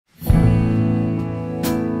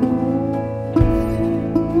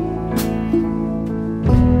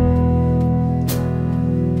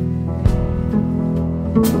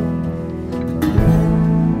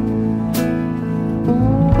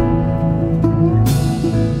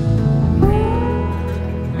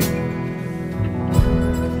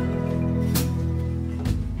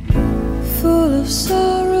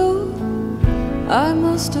I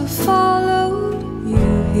must have followed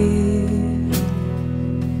you here.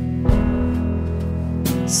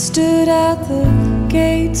 Stood at the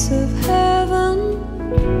gates of heaven,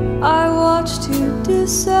 I watched you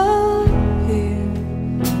disappear.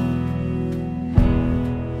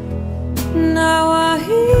 Now I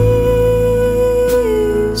hear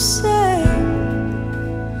you say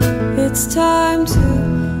it's time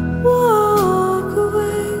to walk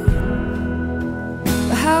away.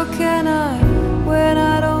 But how can I when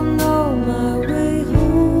I don't know my way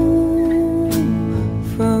home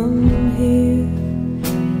from here?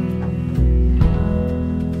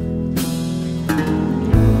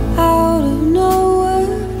 Out of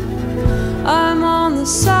nowhere, I'm on the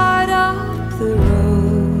side of the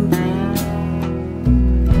road.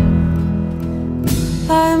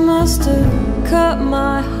 I must have cut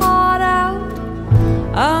my heart out,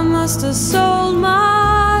 I must have sold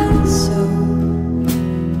my soul.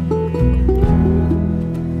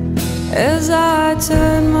 As I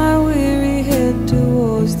turn my weary head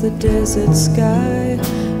towards the desert sky,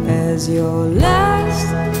 as your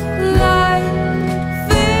last light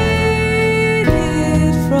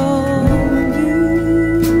faded from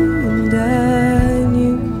view, and I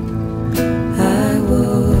knew I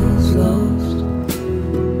was lost.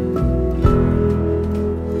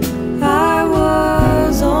 I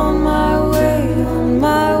was on my way, on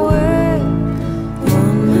my way,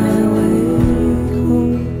 on my way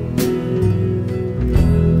home.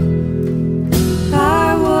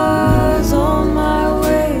 I was on my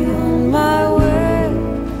way, on my way,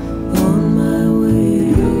 on my way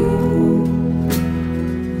home.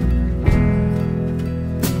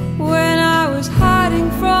 When I was hiding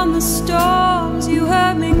from the storms, you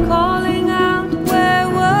heard me calling out, where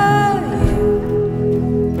were you?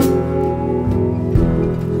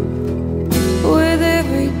 With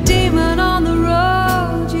every demon on the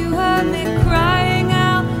road, you heard me crying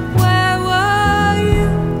out, where were you?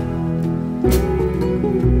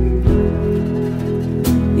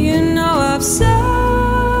 You know I've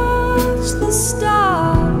searched the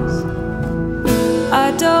stars,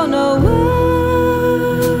 I don't know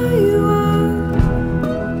where you are.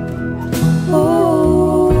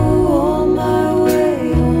 Oh, on my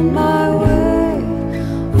way, on my way,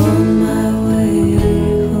 on my way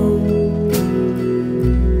home.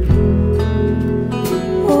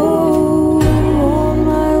 Oh, on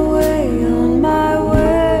my way, on my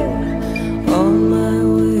way, on my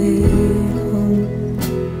way home.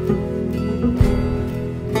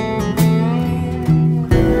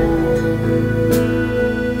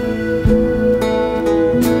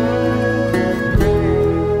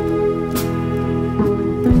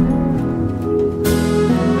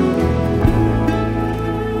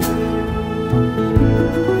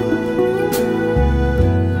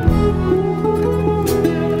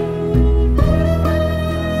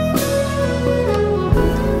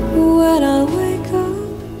 When I wake up,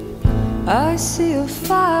 I see a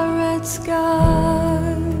fire red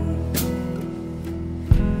sky,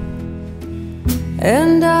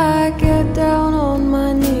 and I get down on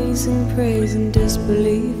my knees and praise and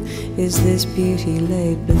disbelief. Is this beauty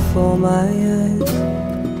laid before my eyes?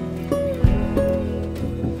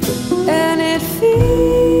 And it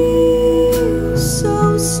feels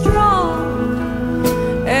so strong,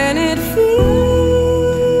 and it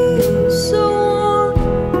feels so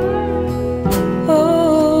warm.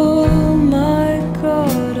 Oh my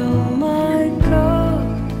God, oh my God,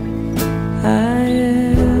 I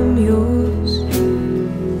am yours.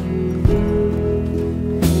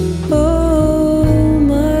 Oh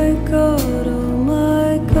my God, oh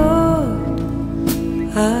my God,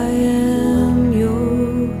 I am yours.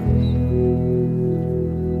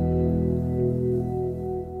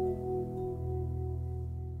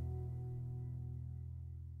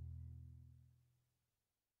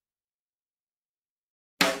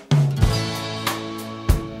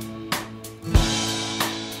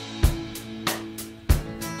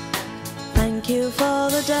 Thank you for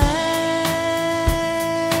the days,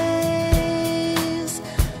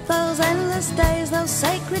 those endless days, those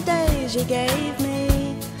sacred days you gave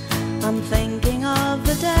me. I'm thinking of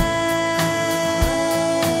the days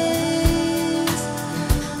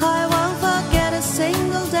I won't forget a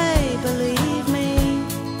single day, believe me.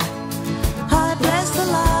 I bless the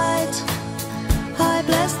light, I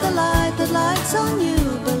bless the light that lights on you,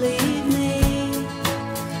 believe me.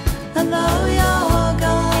 And though you're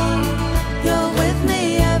gone, you're with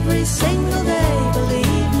me every single day,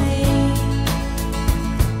 believe me.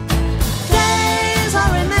 Days I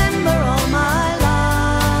remember all my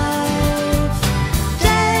life,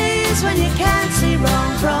 days when you can't see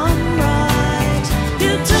wrong from right.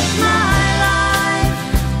 You took my life,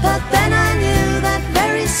 but then I knew that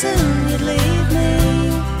soon you'd leave me.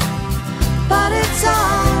 But it's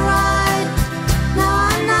alright, now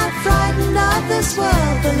I'm not frightened of this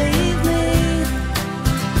world, believe me.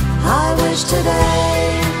 I wish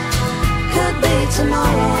today could be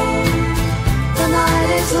tomorrow. The night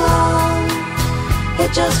is long,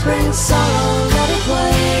 it just brings sorrow, let it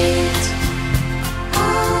wait.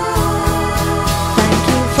 Thank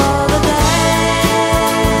you for the days,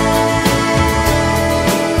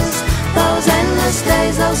 those endless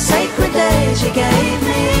days, those sacred days you gave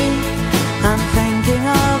me. I'm thinking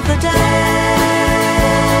of the days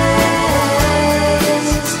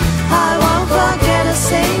I won't forget a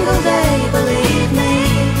single day, believe me.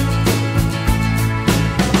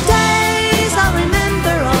 Days I'll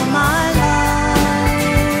remember all my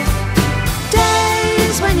life.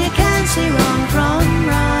 Days when you can't see wrong from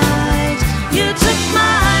right. You took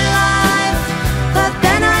my life, but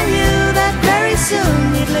then I knew that very soon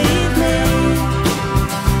you'd leave me.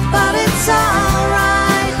 But it's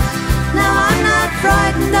alright, now I'm not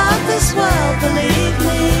frightened of this world, believe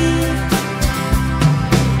me.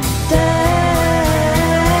 Days,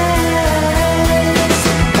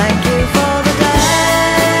 thank you for the days,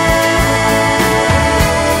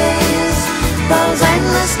 those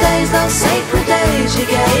endless days, those sacred days you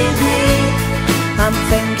gave me. I'm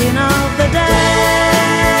thinking of the days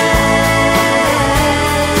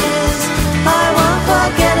I won't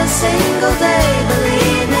forget a single day,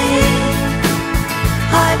 believe me.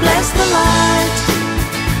 I bless the light,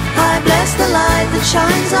 I bless the light that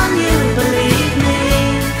shines on you, believe me.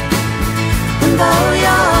 And though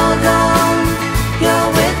you're gone, you're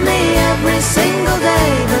with me every single day,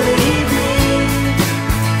 believe me.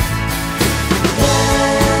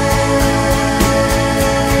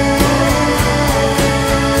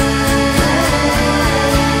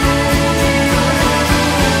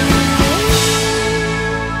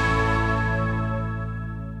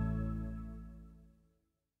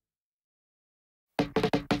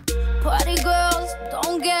 Party girls,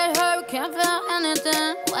 don't get hurt, can't feel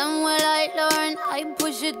anything. When will I learn? I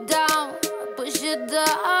push it down, push it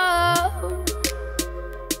down.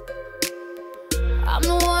 I'm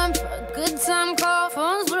the one for a good time call,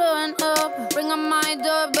 phone's blowing up. Ring on my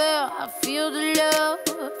doorbell, I feel the love,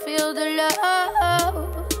 feel the love.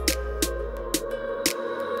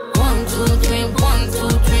 1, 2, 3, 1, 2,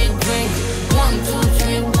 3, drink. 1, 2,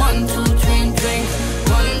 3, 1, 2, 3, drink.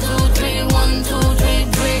 1, 2, 3, 1, 2, 3,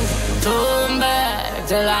 drink. Turn back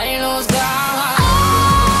till I lose God.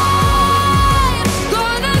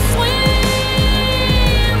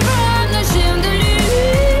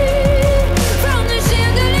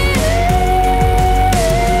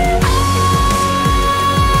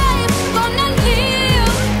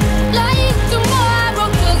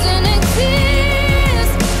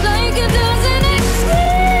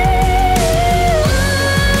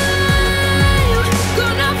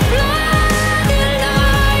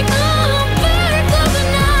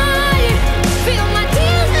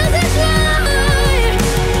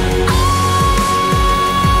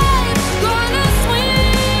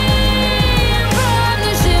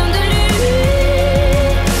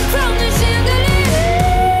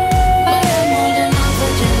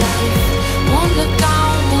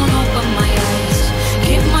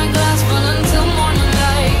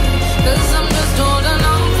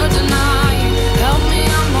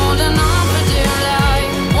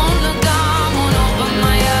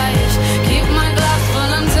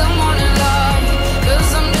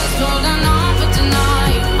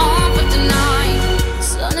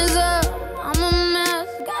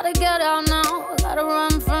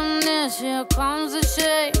 Here comes the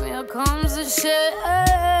shame, here comes the shame.